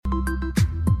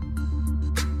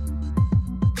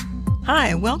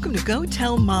Hi, welcome to Go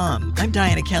Tell Mom. I'm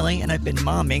Diana Kelly, and I've been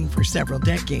momming for several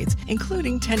decades,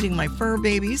 including tending my fur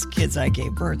babies, kids I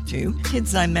gave birth to,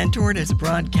 kids I mentored as a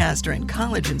broadcaster and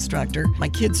college instructor, my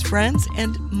kids' friends,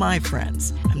 and my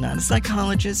friends. I'm not a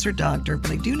psychologist or doctor,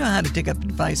 but I do know how to dig up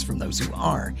advice from those who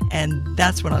are, and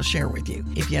that's what I'll share with you.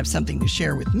 If you have something to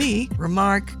share with me,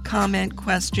 remark, comment,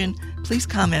 question, please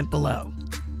comment below.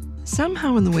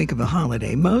 Somehow in the wake of a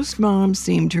holiday, most moms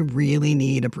seem to really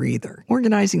need a breather.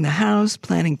 Organizing the house,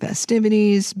 planning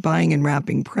festivities, buying and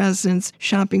wrapping presents,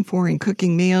 shopping for and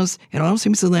cooking meals, it all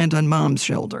seems to land on mom's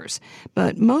shoulders.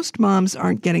 But most moms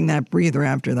aren't getting that breather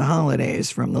after the holidays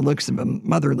from the looks of a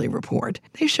Motherly report.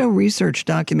 They show research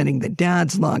documenting that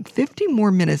dads log 50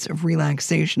 more minutes of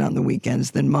relaxation on the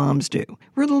weekends than moms do.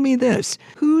 Riddle me this: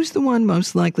 who's the one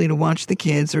most likely to watch the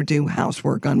kids or do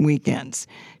housework on weekends?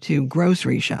 To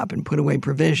grocery shop and put away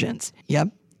provisions? Yep,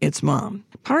 it's mom.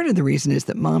 Part of the reason is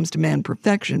that moms demand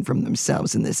perfection from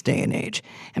themselves in this day and age.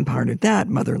 And part of that,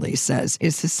 Motherly says,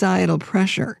 is societal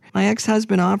pressure. My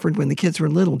ex-husband offered when the kids were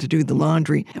little to do the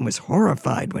laundry and was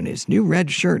horrified when his new red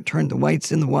shirt turned the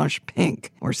whites in the wash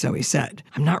pink, or so he said.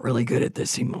 I'm not really good at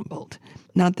this, he mumbled.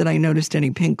 Not that I noticed any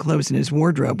pink clothes in his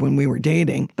wardrobe when we were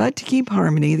dating, but to keep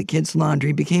harmony, the kids'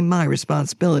 laundry became my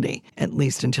responsibility, at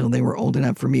least until they were old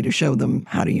enough for me to show them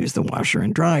how to use the washer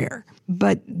and dryer.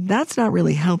 But that's not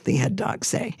really healthy, head docs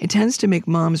say. It tends to make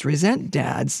moms resent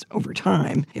dads over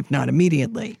time, if not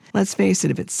immediately. Let's face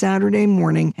it, if it's Saturday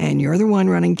morning and you're the one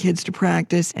running kids to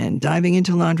practice and diving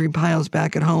into laundry piles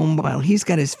back at home while he's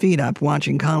got his feet up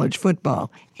watching college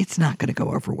football, it's not going to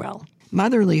go over well.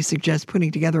 Motherly suggests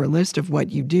putting together a list of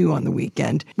what you do on the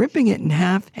weekend, ripping it in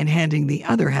half, and handing the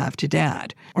other half to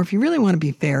dad. Or if you really want to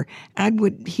be fair, add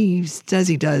what he says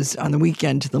he does on the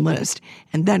weekend to the list,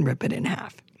 and then rip it in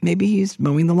half. Maybe he's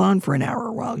mowing the lawn for an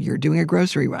hour while you're doing a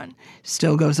grocery run.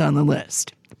 Still goes on the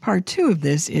list. Part 2 of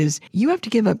this is you have to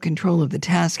give up control of the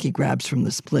task he grabs from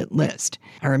the split list.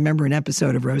 I remember an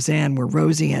episode of Roseanne where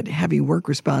Rosie had heavy work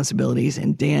responsibilities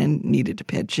and Dan needed to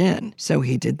pitch in. So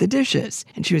he did the dishes.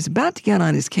 And she was about to get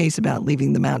on his case about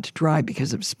leaving them out to dry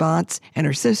because of spots, and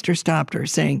her sister stopped her,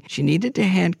 saying she needed to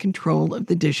hand control of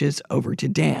the dishes over to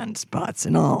Dan, spots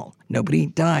and all. Nobody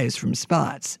dies from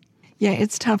spots. Yeah,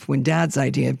 it's tough when dad's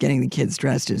idea of getting the kids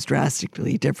dressed is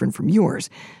drastically different from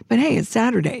yours. But hey, it's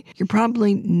Saturday. You're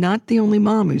probably not the only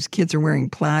mom whose kids are wearing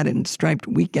plaid and striped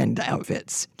weekend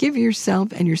outfits. Give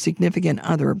yourself and your significant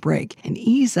other a break and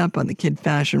ease up on the kid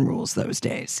fashion rules those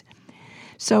days.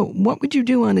 So what would you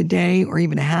do on a day or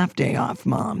even a half day off,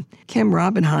 Mom? Kim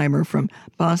Robbenheimer from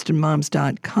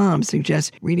BostonMoms.com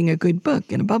suggests reading a good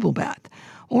book in a bubble bath,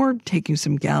 or taking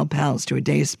some gal pals to a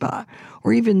day spa,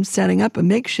 or even setting up a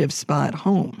makeshift spa at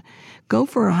home. Go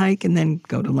for a hike and then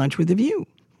go to lunch with a view.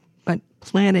 But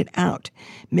plan it out.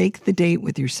 Make the date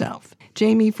with yourself.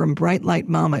 Jamie from Bright Light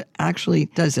Mama actually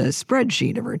does a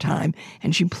spreadsheet of her time,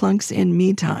 and she plunks in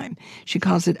me time. She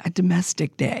calls it a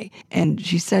domestic day, and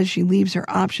she says she leaves her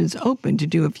options open to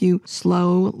do a few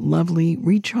slow, lovely,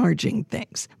 recharging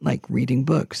things, like reading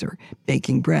books or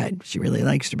baking bread. She really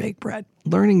likes to bake bread.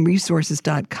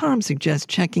 LearningResources.com suggests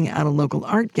checking out a local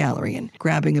art gallery and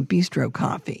grabbing a bistro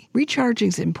coffee. Recharging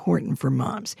is important for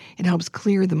moms. It helps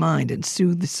clear the mind and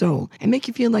soothe the soul and make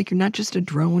you feel like you're not just a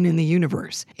drone in the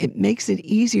universe. It makes it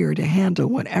easier to handle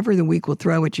whatever the week will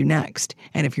throw at you next.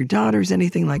 And if your daughter's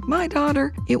anything like my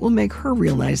daughter, it will make her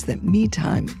realize that me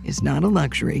time is not a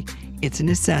luxury, it's a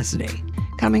necessity.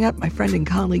 Coming up, my friend and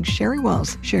colleague Sherry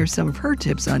Walls shares some of her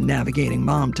tips on navigating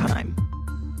mom time.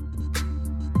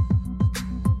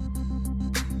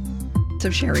 So,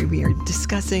 Sherry, we are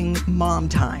discussing mom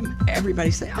time.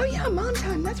 Everybody say, oh yeah, mom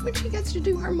time, that's when she gets to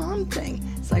do her mom thing.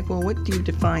 It's like, well, what do you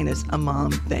define as a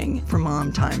mom thing for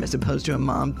mom time as opposed to a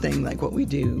mom thing like what we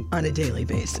do on a daily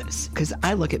basis? Because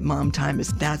I look at mom time as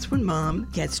that's when mom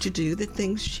gets to do the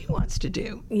things she wants to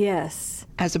do. Yes.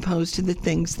 As opposed to the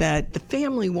things that the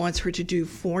family wants her to do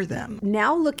for them.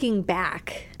 Now looking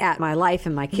back at my life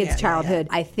and my kids' childhood,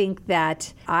 I think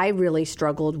that I really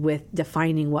struggled with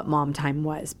defining what mom time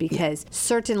was because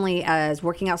certainly as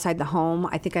working outside the home,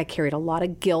 I think I carried a lot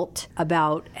of guilt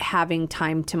about having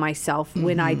time to myself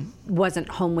when I wasn't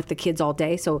home with the kids all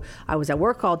day. So I was at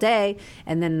work all day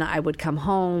and then I would come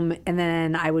home and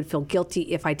then I would feel guilty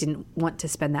if I didn't want to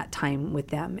spend that time with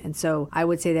them. And so I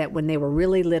would say that when they were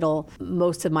really little,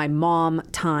 most of my mom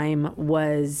time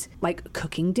was like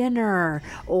cooking dinner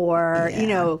or,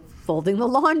 folding the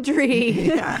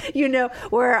laundry,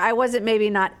 where I wasn't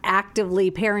maybe not actively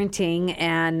parenting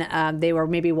and they were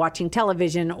maybe watching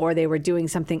television or they were doing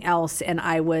something else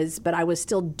but I was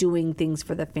still doing things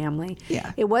for the family.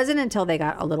 Yeah. It wasn't until they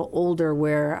got a little older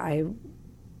where I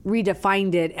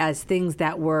redefined it as things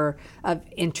that were of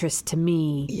interest to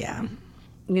me. Yeah.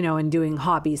 And doing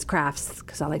hobbies, crafts,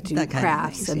 because I like to do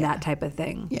crafts and that type of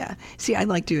thing. Yeah. See, I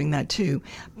like doing that too,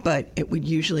 but it would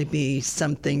usually be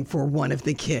something for one of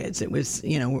the kids. It was,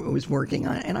 it was working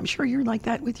on it. And I'm sure you're like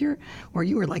that with you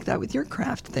were like that with your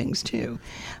craft things too.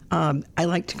 I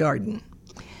like to garden.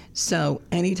 So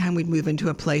anytime we'd move into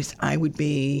a place, I would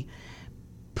be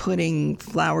putting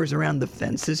flowers around the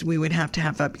fences we would have to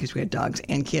have up because we had dogs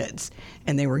and kids,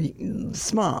 and they were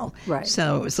small. Right.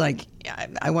 So it was like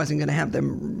I wasn't going to have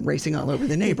them racing all over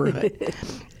the neighborhood.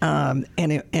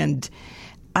 And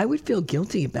I would feel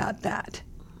guilty about that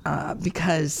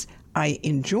because I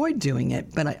enjoyed doing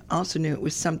it, but I also knew it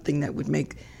was something that would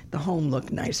make the home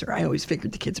look nicer. I always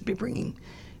figured the kids would be bringing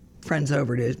friends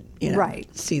over to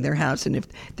see their house, and if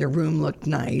their room looked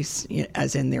nice,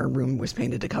 as in their room was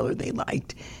painted a color they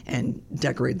liked and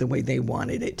decorated the way they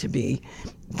wanted it to be,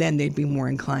 then they'd be more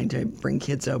inclined to bring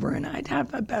kids over, and I'd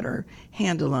have a better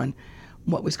handle on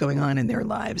what was going on in their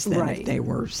lives than if they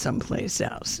were someplace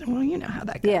else. Well, you know how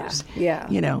that goes. Yeah.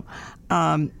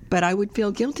 But I would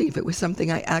feel guilty if it was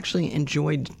something I actually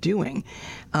enjoyed doing,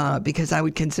 because I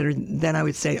would consider, then I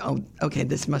would say, oh, okay,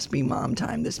 this must be mom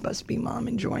time. This must be mom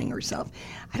enjoying herself.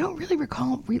 I don't really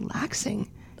recall relaxing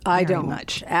very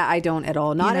much. I don't at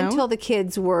all. Not until the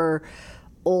kids were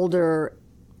older.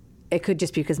 It could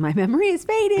just be because my memory is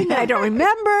fading and I don't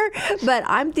remember, but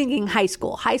I'm thinking high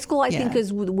school. High school, I think,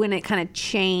 is when it kind of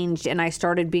changed and I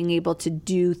started being able to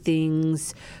do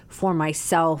things for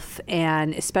myself,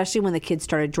 and especially when the kids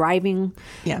started driving,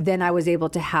 then I was able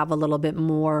to have a little bit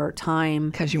more time.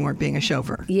 Because you weren't being a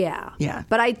chauffeur. Yeah.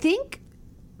 But I think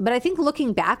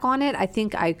looking back on it, I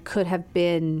think I could have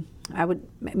been,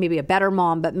 maybe a better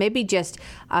mom, but maybe just...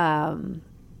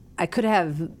 I could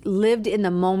have lived in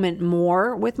the moment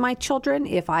more with my children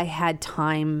if I had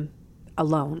time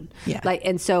alone. Yeah.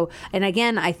 And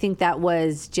again, I think that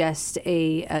was just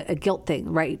a guilt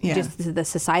thing, right? Yeah. Just the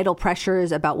societal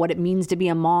pressures about what it means to be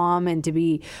a mom and to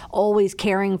be always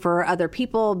caring for other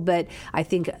people. But I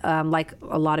think, like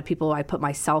a lot of people, I put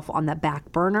myself on the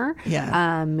back burner.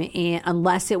 Yeah. And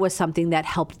unless it was something that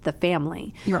helped the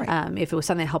family. Right. If it was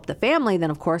something that helped the family,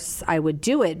 then of course I would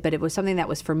do it. But if it was something that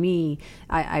was for me,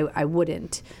 I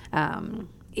wouldn't.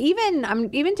 I'm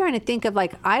even trying to think of,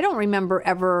 like, I don't remember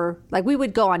ever, like, we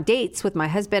would go on dates with my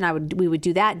husband. We would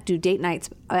do date nights.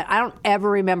 I don't ever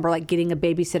remember, like, getting a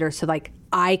babysitter so, like,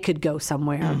 I could go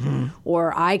somewhere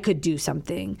or I could do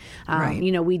something. Right.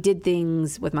 We did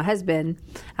things with my husband,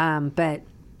 but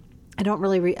I don't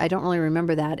really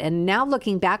remember that. And now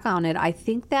looking back on it, I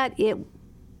think that it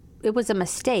was a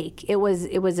mistake. It was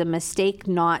a mistake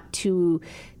not to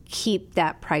keep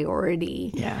that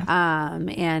priority,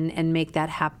 and make that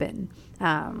happen.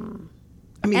 I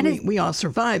mean, we all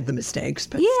survived the mistakes,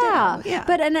 but still, yeah.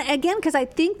 But and again, because I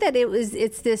think that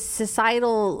it's this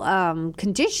societal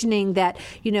conditioning that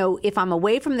if I'm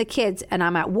away from the kids and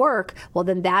I'm at work, well,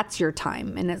 then that's your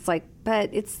time, and it's like, but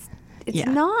it's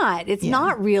not. It's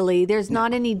not really. There's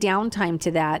not any downtime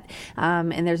to that,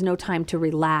 and there's no time to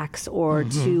relax or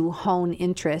to hone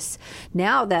interests.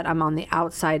 Now that I'm on the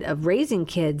outside of raising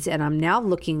kids and I'm now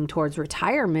looking towards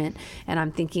retirement, and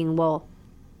I'm thinking, well,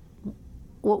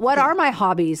 what are my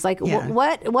hobbies? Like,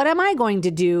 what am I going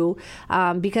to do?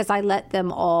 Because I let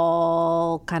them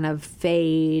all kind of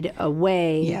fade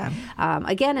away. Yeah.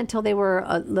 Again, until they were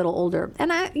a little older.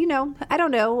 And I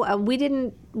don't know.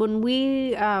 When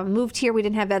we moved here, we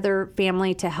didn't have other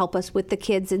family to help us with the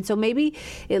kids. And so maybe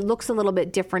it looks a little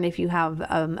bit different if you have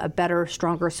a better,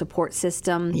 stronger support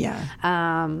system. Yeah.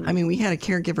 I mean, we had a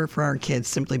caregiver for our kids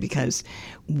simply because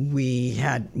we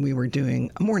were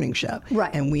doing a morning show. Right.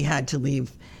 And we had to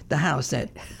leave the house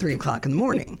at 3:00 in the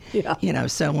morning. Yeah.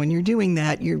 So when you're doing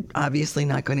that, you're obviously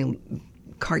not going to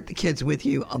cart the kids with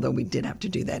you, although we did have to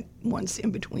do that once in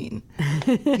between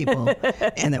people,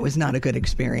 and that was not a good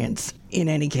experience. In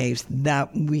any case,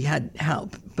 that we had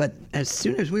help, but as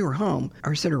soon as we were home,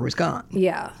 our sitter was gone.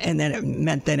 Yeah. And then it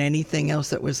meant that anything else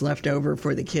that was left over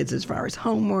for the kids as far as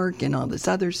homework and all this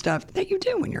other stuff that you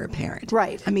do when you're a parent.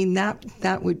 Right. I mean,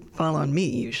 that would fall on me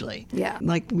usually. Yeah.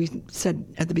 Like we said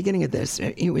at the beginning of this,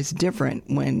 it was different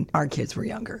when our kids were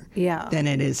younger than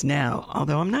it is now.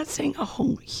 Although I'm not saying a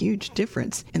whole huge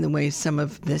difference in the way some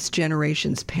of this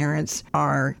generation's parents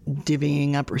are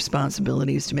divvying up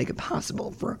responsibilities to make it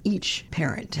possible for each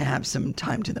parent to have some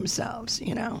time to themselves,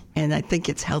 And I think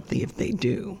it's healthy if they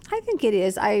do. I think it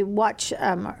is. I watch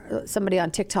somebody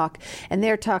on TikTok, and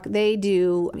they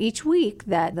do each week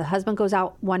that the husband goes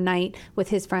out one night with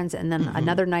his friends, and then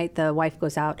another night the wife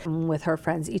goes out with her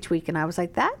friends each week. And I was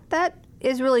like, that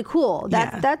is really cool.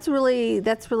 That's really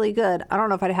good. I don't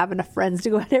know if I'd have enough friends to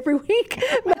go out every week.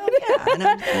 And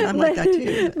I'm like that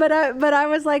too. But I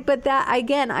was like, but that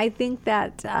again, I think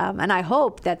that, and I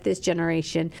hope that this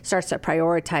generation starts to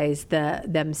prioritize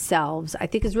themselves. I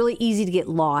think it's really easy to get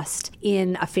lost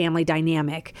in a family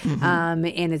dynamic, and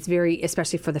it's very,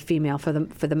 especially for the female, for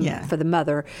the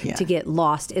mother, to get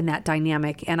lost in that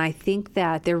dynamic. And I think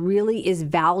that there really is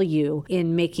value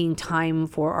in making time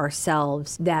for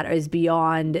ourselves that is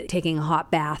beyond taking a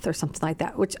hot bath or something like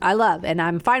that, which I love, and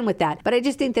I'm fine with that. But I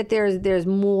just think that there's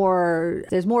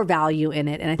more value in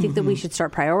it, and I think that we should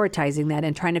start prioritizing that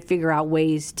and trying to figure out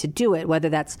ways to do it, whether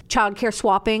that's childcare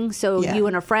swapping, so you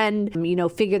and a friend,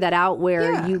 figure that out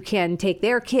where you can take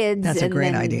their kids and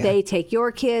then idea. They take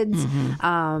your kids.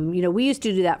 We used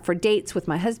to do that for dates with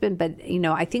my husband, but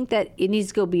I think that it needs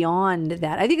to go beyond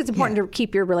that. I think it's important to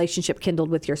keep your relationship kindled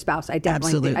with your spouse. I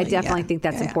definitely think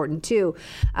that's important too.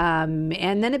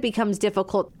 And then it becomes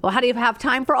difficult. Well, how do you have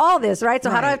time for all this, right? So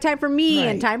how do I have time for me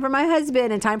and time for my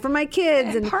husband and time for my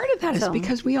kids? And part of that is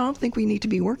because we all think we need to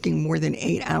be working more than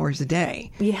 8 hours a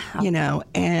day. Yeah.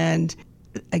 And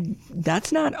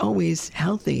that's not always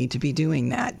healthy to be doing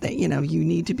that. You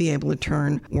need to be able to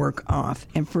turn work off.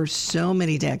 And for so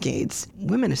many decades,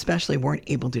 women especially weren't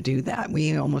able to do that.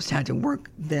 We almost had to work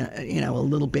a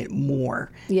little bit more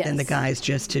than the guys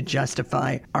just to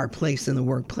justify our place in the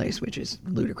workplace, which is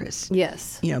ludicrous.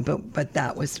 Yes. But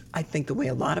that was, I think, the way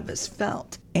a lot of us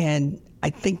felt. And I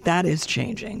think that is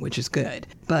changing, which is good.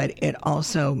 But it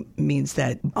also means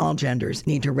that all genders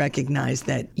need to recognize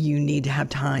that you need to have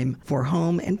time for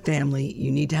home and family.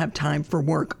 You need to have time for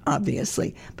work,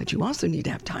 obviously, but you also need to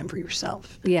have time for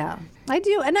yourself. Yeah. I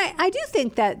do. And I do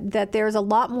think that there's a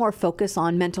lot more focus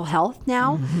on mental health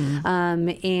now.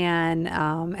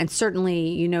 And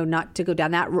certainly, not to go down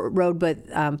that road, but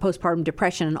postpartum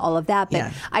depression and all of that.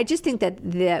 But I just think that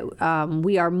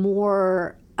we are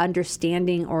more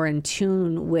understanding or in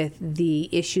tune with the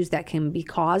issues that can be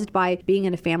caused by being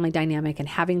in a family dynamic and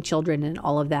having children and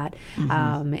all of that.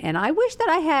 And I wish that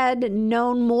I had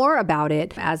known more about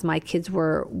it as my kids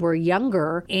were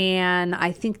younger. And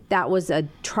I think that was a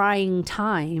trying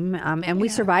time. And we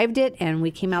survived it and we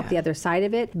came out the other side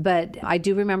of it. But I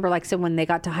do remember, like I said, when they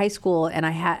got to high school and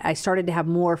I started to have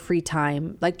more free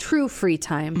time, like true free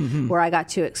time, where I got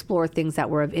to explore things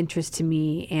that were of interest to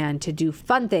me and to do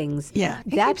fun things. Yeah.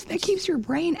 It keeps your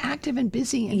brain active and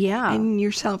busy and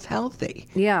yourself healthy.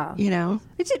 Yeah.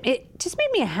 It just made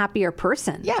me a happier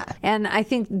person. Yeah. And I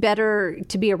think better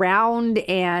to be around,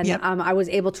 and I was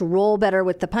able to roll better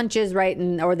with the punches, right?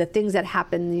 Or the things that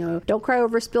happen, don't cry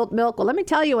over spilt milk. Well, let me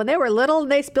tell you, when they were little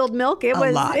and they spilled milk, it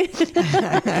was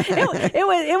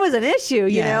it was an issue,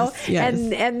 you know? Yes.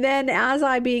 And then as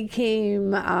I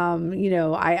became,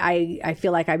 I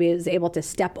feel like I was able to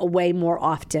step away more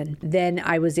often. Then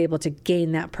I was able to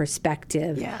gain that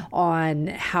perspective on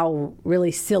how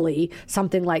really silly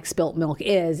something like spilt milk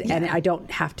is, and I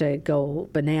don't have to go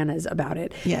bananas about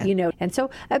it. And so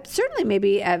certainly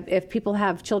maybe if people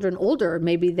have children older,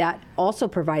 maybe that also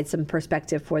provides some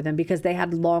perspective for them because they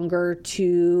had longer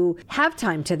to have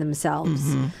time to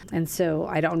themselves. And so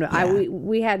I don't know.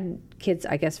 We had kids,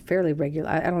 I guess, fairly regular.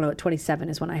 I don't know, at 27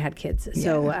 is when I had kids.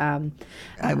 So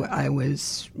I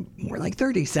was more like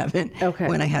 37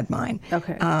 when I had mine.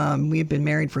 Okay. We had been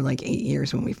married for like 8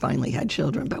 years when we finally had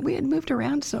children, but we had moved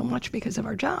around so much because of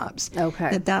our jobs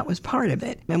that was part of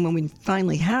it. And when we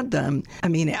finally had them, I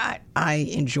mean, I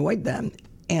enjoyed them.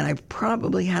 And I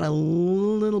probably had a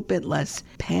little bit less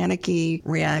panicky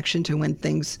reaction to when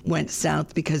things went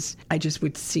south because I just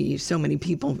would see so many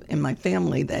people in my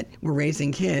family that were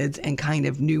raising kids and kind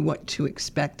of knew what to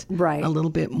expect a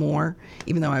little bit more.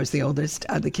 Even though I was the oldest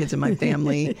of the kids in my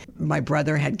family, my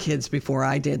brother had kids before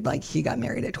I did. Like, he got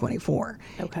married at 24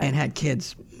 and had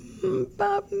kids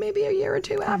about maybe a year or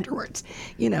two afterwards,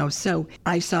 so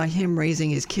I saw him raising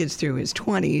his kids through his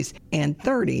 20s and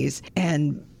 30s,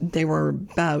 and they were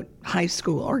about high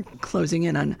school or closing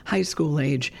in on high school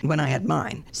age when I had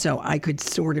mine. So I could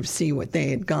sort of see what they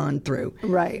had gone through.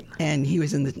 Right. And he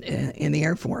was in the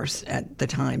Air Force at the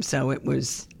time. So it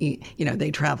was,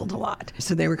 they traveled a lot.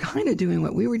 So they were kind of doing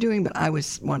what we were doing, but I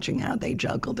was watching how they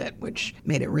juggled it, which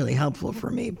made it really helpful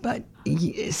for me. But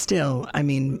still, I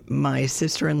mean, my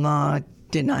sister-in-law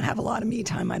did not have a lot of me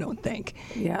time, I don't think.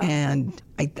 Yeah. And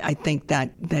I think that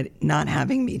not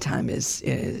having me time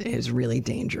is really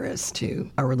dangerous to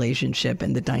a relationship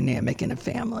and the dynamic in a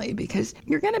family because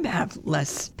you're going to have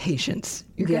less patience.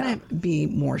 You're going to be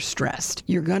more stressed.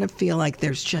 You're going to feel like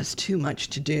there's just too much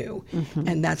to do.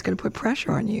 And that's going to put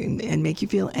pressure on you and make you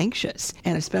feel anxious.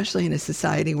 And especially in a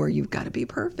society where you've got to be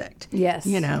perfect. Yes.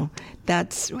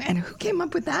 And who came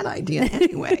up with that idea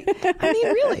anyway? I mean,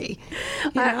 really.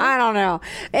 I don't know.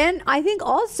 And I think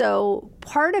also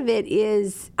part of it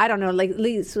is, I don't know, like at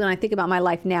least when I think about my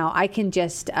life now, I can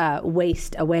just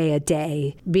waste away a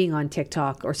day being on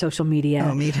TikTok or social media.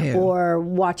 Oh, me too. Or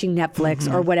watching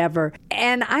Netflix or whatever.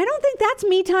 And I don't think that's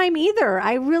me time either.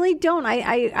 I really don't.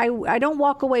 I don't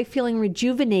walk away feeling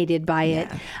rejuvenated by it.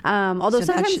 Although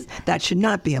sometimes that should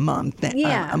not be a mom thing.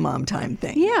 A mom time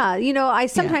thing. Yeah, I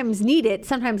sometimes need it.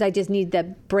 Sometimes I just need the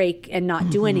break and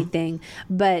not do anything.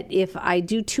 But if I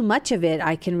do too much of it,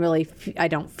 I can really I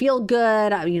don't feel good.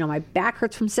 My back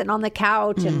hurts from sitting on the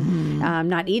couch and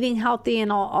not eating healthy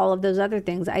and all of those other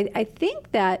things. I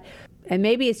think that, and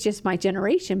maybe it's just my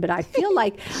generation, but I feel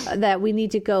like that we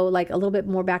need to go like a little bit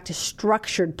more back to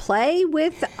structured play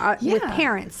with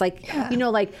parents, like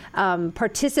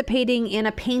participating in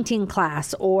a painting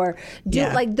class or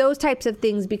like those types of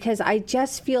things, because I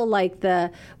just feel like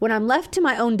when I'm left to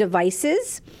my own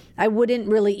devices, I wouldn't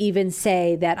really even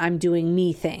say that I'm doing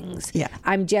me things. Yeah,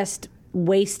 I'm just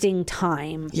wasting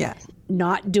time. Yeah.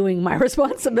 Not doing my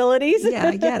responsibilities. Yeah,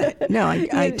 I get it. No,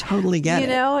 I totally get it.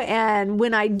 And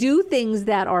when I do things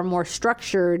that are more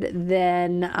structured,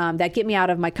 then that get me out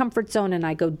of my comfort zone and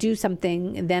I go do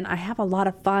something, then I have a lot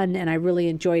of fun and I really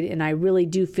enjoyed it and I really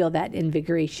do feel that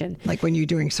invigoration. Like when you're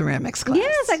doing ceramics class.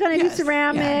 Yes, I'm going to do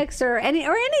ceramics or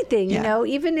anything,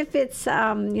 even if it's,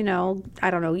 I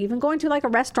don't know, even going to like a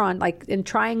restaurant like and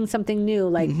trying something new,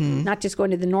 like not just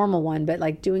going to the normal one, but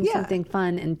like doing something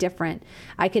fun and different.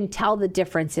 I can tell the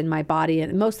difference in my body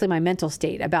and mostly my mental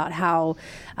state about how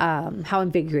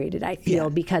invigorated I feel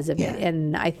because of it.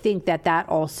 And I think that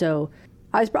also,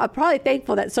 I was probably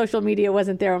thankful that social media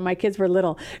wasn't there when my kids were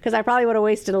little, because I probably would have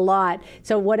wasted a lot.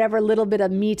 So whatever little bit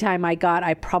of me time I got,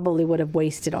 I probably would have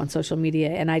wasted on social media.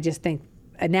 And I just think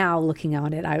now looking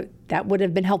on it, that wouldn't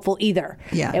have been helpful either.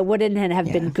 Yeah. It wouldn't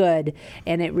have been good.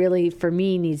 And it really, for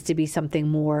me, needs to be something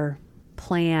more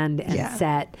planned and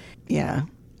set. Yeah.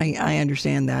 I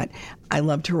understand that. I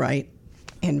love to write,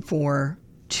 and for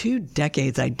 2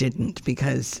 decades I didn't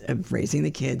because of raising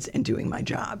the kids and doing my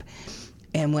job.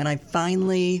 And when I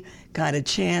finally got a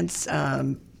chance,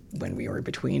 when we were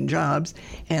between jobs,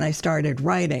 and I started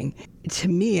writing, to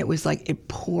me it was like it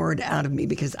poured out of me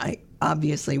because I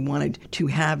obviously wanted to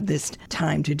have this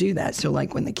time to do that. So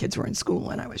like when the kids were in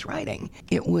school and I was writing,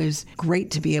 it was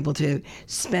great to be able to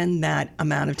spend that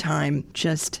amount of time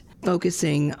just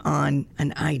focusing on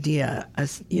an idea,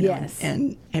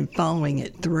 and following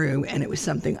it through. And it was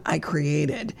something I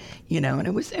created, and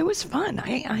it was fun.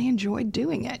 I enjoyed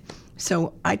doing it.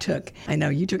 So I know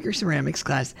you took your ceramics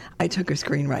class. I took a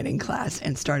screenwriting class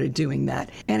and started doing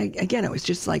that. And again, it was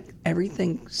just like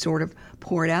everything sort of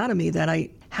poured out of me that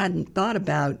I hadn't thought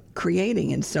about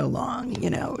creating in so long.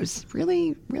 It was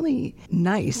really, really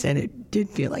nice. And it did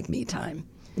feel like me time.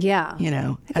 Yeah.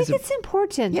 I think it's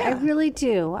important. Yeah. I really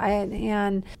do.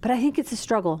 But I think it's a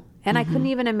struggle. And I couldn't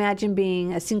even imagine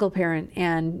being a single parent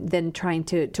and then trying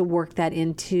to work that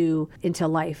into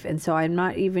life. And so I'm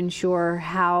not even sure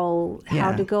how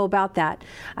to go about that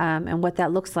and what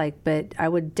that looks like. But I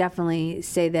would definitely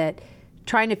say that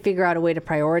trying to figure out a way to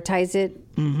prioritize it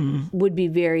would be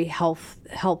very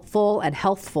helpful and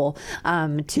healthful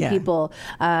to people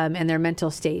and their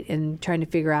mental state, and trying to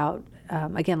figure out,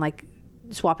 again, like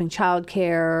swapping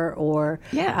childcare or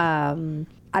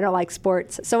I don't like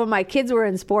sports. So when my kids were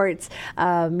in sports,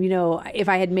 if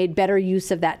I had made better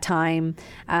use of that time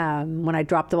when I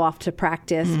dropped them off to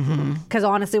practice, because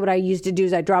honestly what I used to do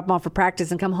is I drop them off for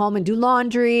practice and come home and do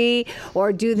laundry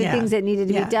or do the things that needed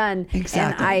to be done. Exactly.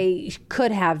 And I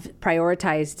could have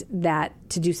prioritized that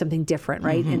to do something different,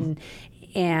 right?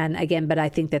 And again, but I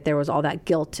think that there was all that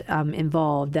guilt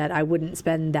involved, that I wouldn't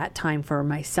spend that time for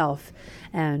myself.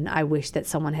 And I wish that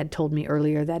someone had told me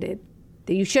earlier that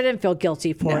you shouldn't feel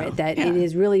guilty for it, that it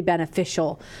is really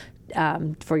beneficial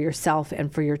for yourself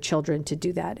and for your children to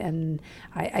do that. And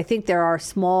I think there are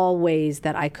small ways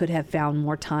that I could have found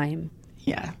more time.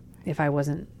 Yeah. If I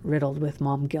wasn't riddled with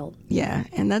mom guilt. Yeah.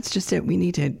 And that's just it. We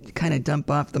need to kind of dump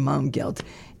off the mom guilt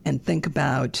and think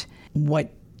about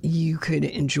what you could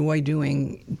enjoy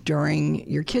doing during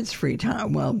your kids' free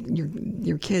time. Well,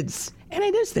 your kids, and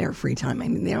it is their free time. I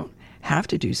mean, they don't have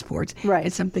to do sports. Right.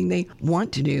 It's something they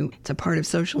want to do. It's a part of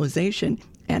socialization.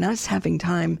 And us having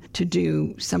time to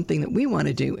do something that we want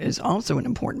to do is also an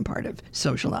important part of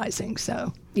socializing.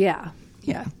 So, yeah.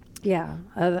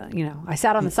 I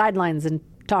sat on the sidelines and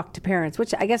talk to parents,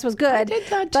 which I guess was good. I did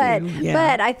that too.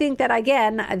 But I think that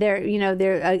again, there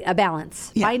a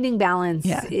balance. Yeah. Finding balance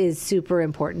is super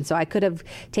important. So I could have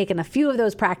taken a few of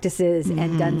those practices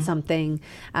and done something,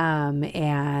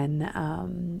 and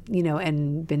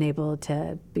been able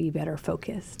to be better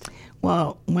focused.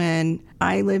 Well, when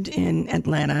I lived in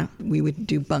Atlanta, we would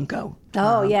do bunco.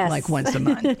 Oh, yes. Like once a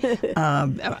month.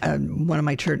 One of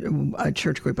my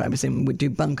church group I was in would do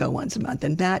bunco once a month.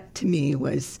 And that, to me,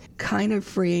 was kind of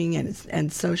freeing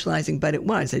and socializing. But it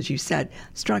was, as you said,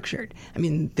 structured. I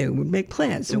mean, they would make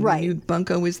plans. So we knew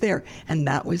bunco was there. And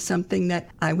that was something that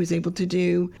I was able to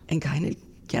do and kind of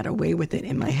get away with it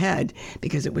in my head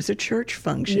because it was a church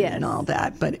function and all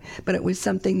that. But it was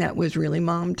something that was really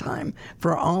mom time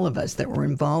for all of us that were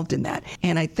involved in that.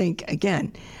 And I think,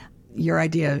 again, your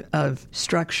idea of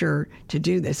structure to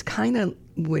do this kind of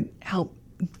would help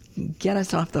get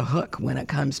us off the hook when it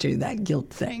comes to that guilt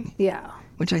thing. Yeah.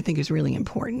 Which I think is really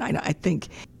important. I think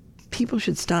people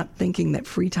should stop thinking that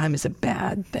free time is a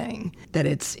bad thing, that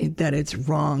it's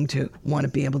wrong to want to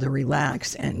be able to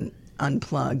relax and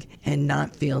unplug and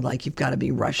not feel like you've got to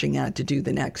be rushing out to do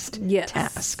the next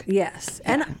task. Yes.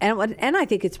 Yeah. And I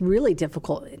think it's really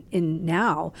difficult in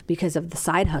now because of the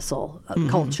side hustle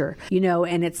culture,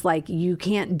 and it's like you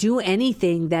can't do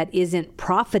anything that isn't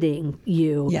profiting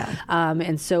you. Yeah.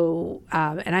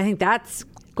 And I think that's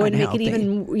going unhealthy. To make it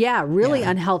even, really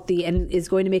unhealthy, and is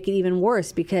going to make it even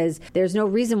worse because there's no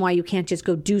reason why you can't just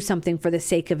go do something for the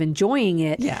sake of enjoying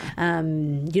it. Yeah.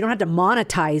 You don't have to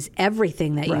monetize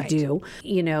everything that you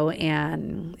do,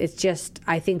 and it's just,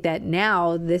 I think that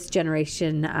now this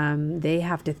generation, they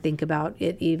have to think about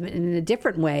it even in a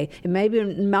different way. It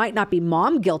might not be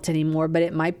mom guilt anymore, but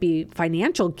it might be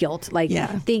financial guilt, like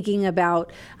thinking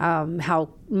about how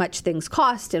much things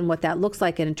cost and what that looks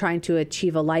like and trying to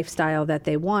achieve a lifestyle that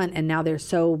they want. And now they're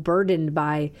so burdened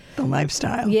by the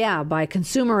lifestyle. Yeah, by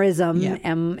consumerism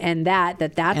and that's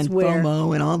and where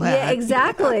FOMO and all that. Yeah,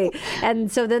 exactly.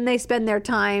 And so then they spend their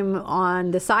time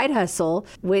on the side hustle,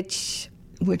 which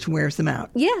wears them out.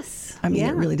 Yes. I mean,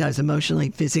 it really does,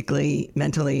 emotionally, physically,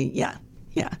 mentally. Yeah.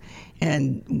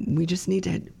 And we just need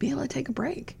to be able to take a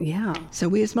break. Yeah. So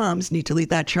we as moms need to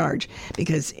lead that charge,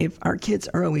 because if our kids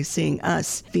are always seeing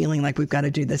us feeling like we've got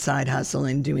to do the side hustle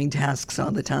and doing tasks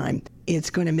all the time, it's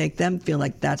going to make them feel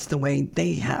like that's the way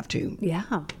they have to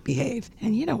behave.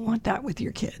 And you don't want that with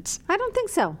your kids. I don't think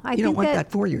so. You don't want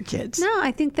that for your kids. No,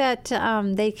 I think that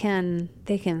they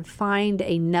can find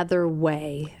another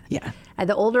way. Yeah. And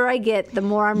the older I get, the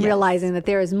more I'm realizing that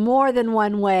there is more than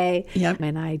one way. Yep.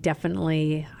 And I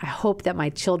hope that my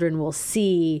children will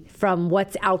see from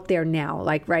what's out there now.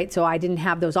 So I didn't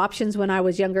have those options when I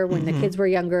was younger, when the kids were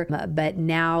younger, but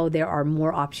now there are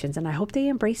more options, and I hope they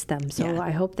embrace them. So I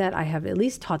hope that I have at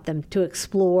least taught them to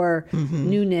explore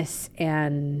newness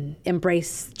and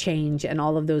embrace change and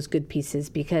all of those good pieces,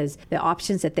 because the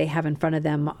options that they have in front of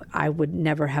them, I would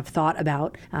never have thought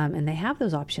about. And they have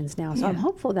those options now. So I'm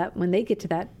hopeful that when they get to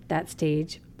that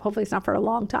stage, hopefully it's not for a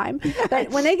long time, but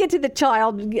when they get to the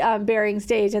child bearing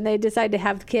stage and they decide to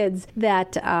have kids,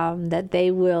 that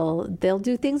they'll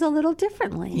do things a little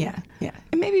differently. Yeah.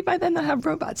 And maybe by then they'll have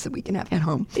robots that we can have at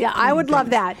home. Yeah, I would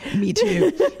love that. Me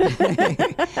too.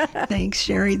 Thanks,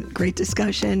 Sherry. Great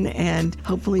discussion, and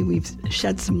hopefully we've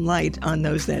shed some light on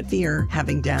those that fear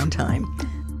having downtime.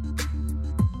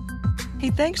 Hey,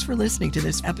 thanks for listening to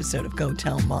this episode of Go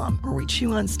Tell Mom, where we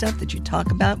chew on stuff that you talk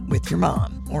about with your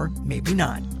mom, or maybe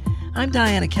not. I'm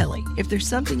Diana Kelly. If there's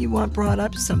something you want brought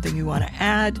up, something you want to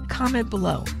add, comment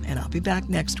below, and I'll be back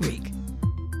next week.